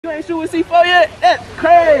You ain't shoot with C4 yet? That's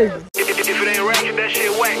crazy. If it ain't ratchet, that shit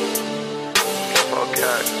whack.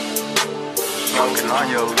 Okay. Smoking on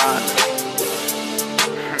your line.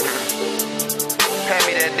 Hand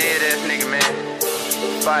me that dead ass nigga, man.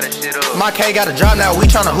 Fire that shit up. My K got a drop now, we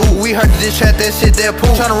tryna hoop. We heard the diss track, that shit there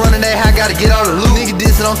poop. Tryna run in that high, gotta get all the loot. Nigga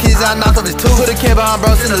dissing on kids, I knocked off his tooth. Put a kid behind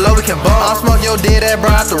bro, send the low, we can bump. I'm smoking your dead ass, bro,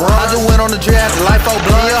 out the run. I just went on the draft, the life blunt.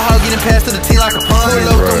 Your hoe getting passed to the team like a pun.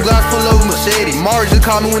 Pull over them Glocks, pull over machete. Mars just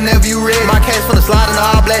call me whenever you ready. My case from the slide in the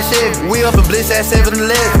all black Chevy. We up in Bliss at 7-11.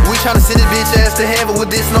 We tryna send this bitch ass to heaven.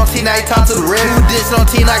 With dissing on T, now he talk to the rest. We dissing on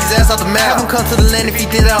T, knock his ass off the map. Have him come to the land if he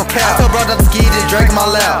did it on cap. I told bro not to ski, just drank in my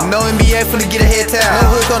lap. No NBA finna get a head tap.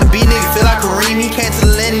 No hook on the B, nigga feel like Kareem. He came to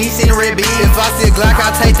the land and he seen a red beam. If I see a Glock,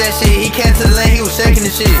 I'll take that shit. He came to the land, he was shaking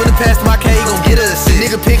the shit. Put it past my K, he gon' get us a shit.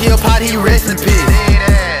 Nigga pick your pot, he restin' piss. Dead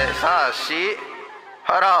ass, oh shit.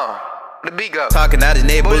 Hold on. The beat go. Talking out his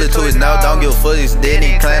neck, bullet to his nose. Don't give a fuck, it's dead.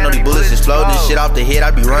 Nigga clan on these bullets, exploding this shit off the head.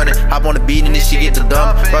 I be running, hop on the beat and this shit get the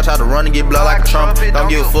dump. Bro tried to run and get blood like a trump.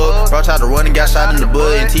 Don't give a fuck. Bro tried to run and got shot in the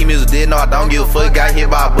butt. And teammates was dead, no I don't give a fuck. Got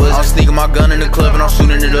hit by a buzz. I'm sneaking my gun in the club and I'm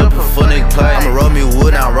shooting it up for nigga play. I'ma roll me with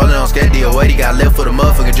wood, now I'm rolling on scat DOA. He got left for the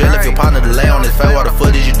motherfucking drill. If your partner to lay on his face, why the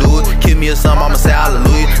fuck did you do it? Kill me or something, I'ma say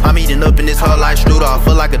hallelujah. I'm eating up in this whole like strudel. I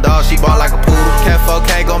feel like a dog, she bought like a poodle. Cat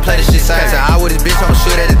 4K gon' play this shit safe. I with this bitch, I'ma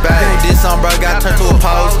shoot at his back. This something, bro, got turned to a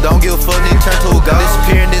pose. Don't give a fuck, nigga turn to a ghost.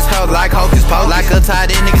 Disappearing this hoe like hocus pocus. Like a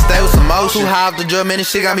tied in, nigga stay with some motion. Too high off the drum, man,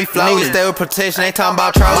 this shit got me floating. Niggas stay with protection, ain't talking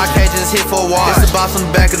about trolls. My cage just hit for a wall. It's the boss on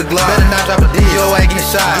the back of the glove. Better not drop a D, your way getting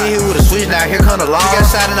shot. Get hit with a switch, now here come the law. He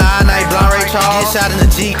got shot in the eye, now he blind Ray Charles. Get shot in the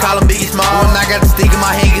G, call him Biggie Small. When I got the stick in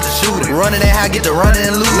my hand, get the shooting. Running that high, get the running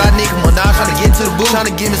and loot. Like nigga Minaj trying to get to the booth.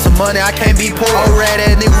 Trying to give me some money, I can't be poor. Old rat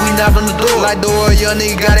ass nigga, we knocked on the door. Like door, young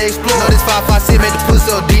nigga gotta explore. Know this 556 made the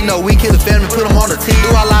pussy OD. No, we kill the family, put them on the team. Do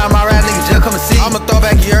I lie on my rap, nigga, just come and see. I'ma throw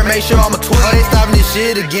back here, make sure I'm a twin. Oh, they stopping this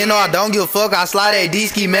shit again, no, I don't give a fuck. I slide AD,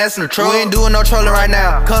 ski mask in the truck. We ain't doing no trolling right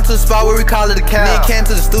now. Come to the spot where we call it a cow. Nigga came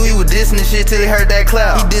to the studio with dissing and shit till he heard that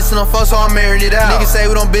cloud. He dissing on folks, so I'm marrying it out. Niggas say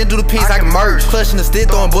we don't been through the piece like a merge. Clutching the stick,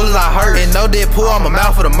 throwing bullets like hurt. And no dead pool, I'm a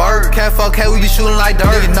mouth for the murk. Cat 4K, we be shooting like dirt.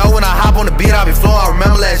 Niggas know when I hop on the beat, I be flowing. I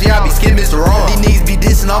remember last year, I be skipping Mr. Wrong. These niggas be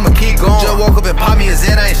dissing, I'ma keep going. Just woke up and pop me a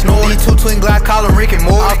Zen, I ain't snoring. These two twin glass, call them Rick and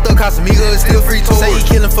Morty. Off the Casamigo, it's still free tour. Say he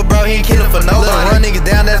killing for bro, he ain't killing for nobody. Run niggas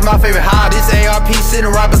down, that's my favorite hobby. This ARP sitting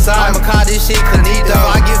right beside. I'ma call this shit Kaneto.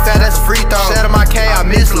 If I get fat, that's a free throw. Shout out my K, I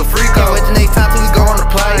miss Lil Freako. Can't wait the next time till we go on the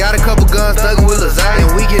play. Got a couple guns thuggin' with Lil Zay.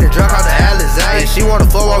 And we getting drunk out the Alizé. And she wanna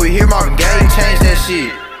flow while we hear Marvin Gaye. Change that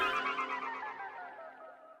shit.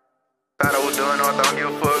 I know what doing, no, I don't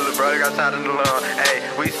give a fuck. Lil' brother got tired of the lawn. Hey,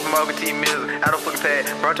 we smoking T-Mills out of fucking pad.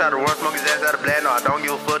 Bro tried to run, smoke his ass out of black. No, I don't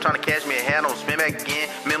give a fuck. Trying to catch me a hand on spin back again.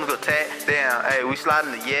 Mims go tap. Damn, hey, we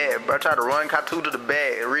sliding the yeah. Bro tried to run, caught two to the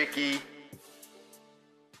bag. Ricky.